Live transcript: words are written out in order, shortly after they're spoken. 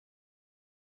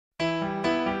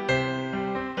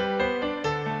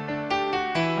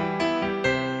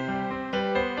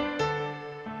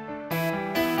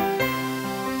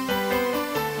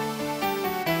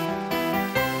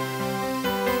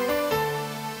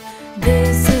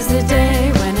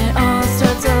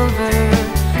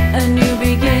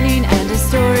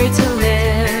story to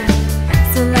live.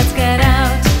 So let's get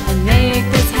out and make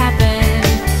this happen,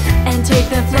 and take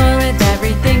the floor with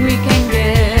everything we can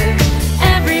give.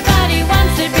 Everybody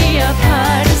wants to be a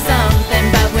part of something,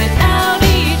 but without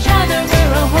each other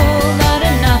we're a whole lot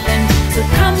of nothing. So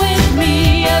come with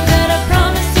me, I've got a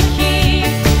promise to keep.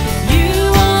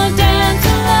 You won't dance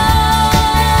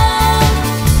alone.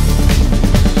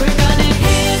 We're gonna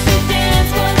hit the dance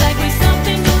floor like we're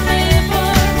something to live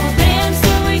for. We'll dance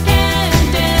till we can't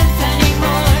dance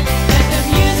anymore. Let the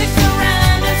music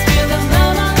surround us, feel the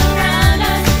love all around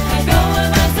us. Let go of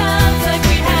ourselves like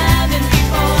we haven't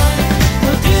before.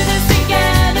 We'll do this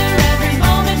together, every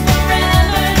moment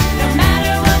forever, no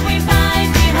matter what we find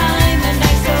behind the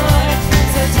next door.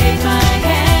 So take my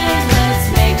hand, let's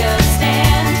make a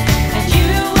stand, and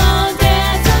you won't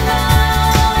dance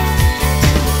alone.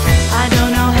 I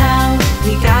don't know how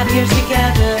we got here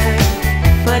together,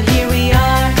 but here we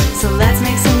are, so let's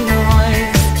make some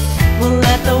noise. We'll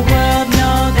let the world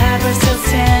know that we're still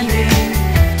standing.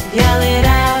 Yell it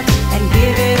out and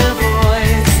give it a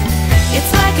voice.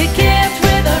 It's like a gift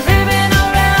with a ribbon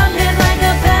around it, like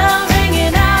a bell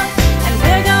ringing out, and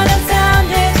we're gonna sound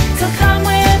it. So come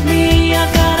with me, I've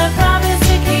got a promise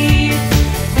to keep.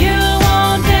 You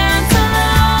won't dance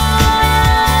alone.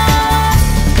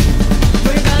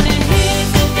 We're gonna hit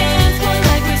the dance floor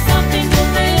like we're something to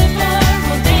live for.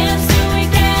 We'll dance till we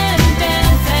can't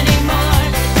dance anymore.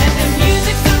 Let the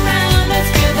music surround us,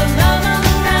 feel the love all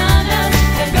around us.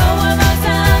 Let go of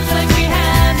ourselves like we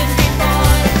haven't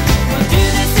before. We'll do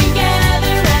this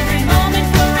together, every moment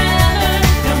forever,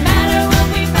 no matter what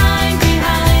we find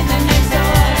behind the next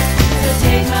door. So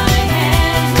take my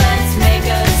hand, let's make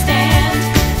a stand,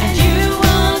 and you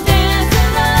won't dance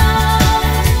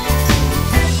alone.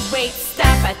 Wait,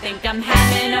 stop, I think I'm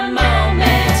having a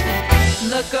moment.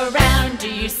 Look around, do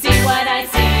you see what I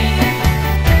see?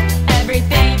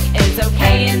 Everything is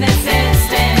okay in this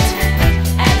instant.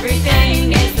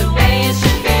 Everything is the